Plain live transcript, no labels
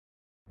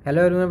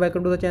Hello everyone,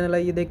 welcome to the channel.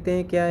 आइए देखते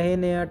हैं क्या है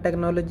नया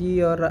टेक्नोलॉजी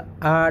और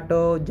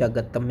ऑटो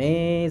जगत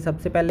में।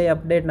 सबसे पहले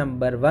update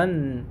number 1,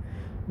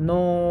 no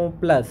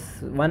plus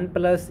one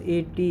plus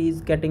 80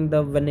 is getting the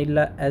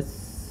vanilla S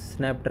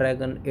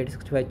Snapdragon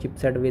 865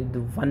 chipset with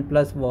one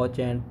plus watch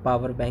and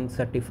power bank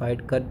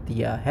certified कर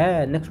दिया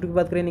है। नेक्स्ट की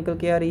बात करें, निकल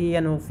के आ रही है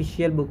an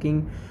official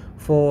booking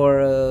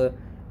for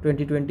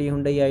 2020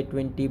 Hyundai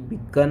I20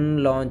 begin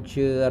launch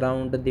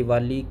around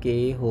Diwali के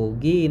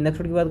होगी।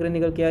 नेक्स्ट की बात करें,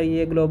 निकल के आई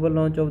है global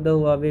launch of the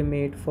Huawei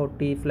Mate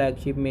 40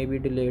 flagship में be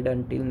delayed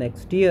until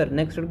next year.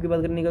 Next की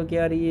बात करें, निकल के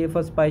आ रही है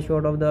first spy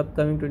shot of the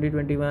upcoming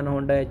 2021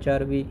 Honda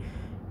HRV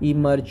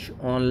emerge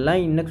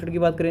online. Next की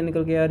बात करें,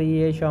 निकल के आ रही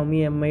है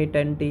Xiaomi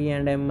Mi10T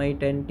and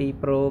Mi10T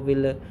Pro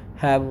will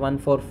have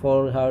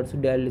 144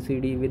 Hz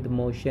LCD with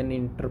motion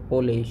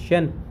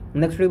interpolation।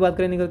 Next की बात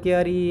करें, निकल के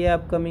आ रही है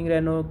upcoming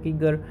Reno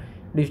Kiger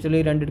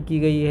digitally render की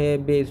गई है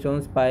based on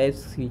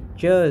spice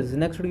features.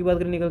 Next की बात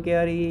करें, निकल के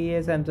आ रही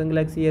है Samsung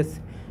Galaxy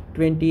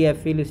S20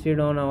 FE listed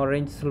on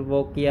orange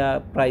स्लोकिया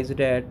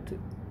priced eight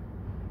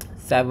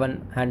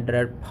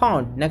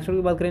 £700। Next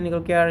की बात करें,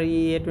 निकल के आ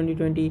रही है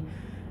 2020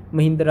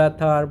 Mahindra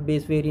Thar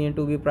base variant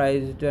to be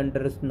priced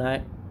under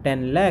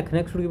 10 lakh.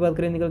 Next की बात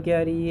करें, निकल के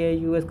आ रही है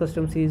US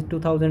custom seize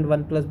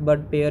 2001 plus bird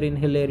pair इन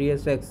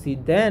हिलेरियस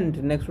एक्सीडेंट।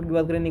 नेक्स्ट की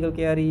बात करें, निकल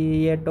के आ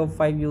रही है top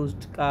 5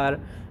 used car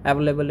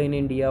available in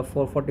India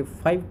for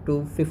 45 to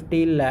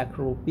 50 lakh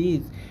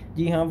rupees.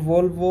 जी हाँ,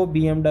 Volvo,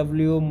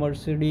 BMW,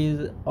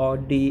 Mercedes,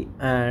 Audi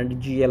and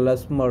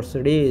GLS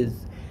Mercedes,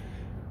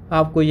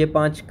 आपको ये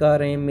 5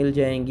 कारें मिल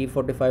जाएंगी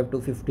 45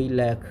 to 50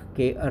 लाख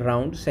के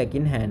अराउंड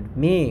सेकेंड हैंड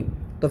में।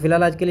 तो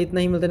फिलहाल आज के लिए इतना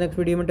ही, मिलते हैं नेक्स्ट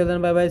वीडियो में। Till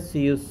then bye bye,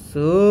 C you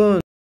soon.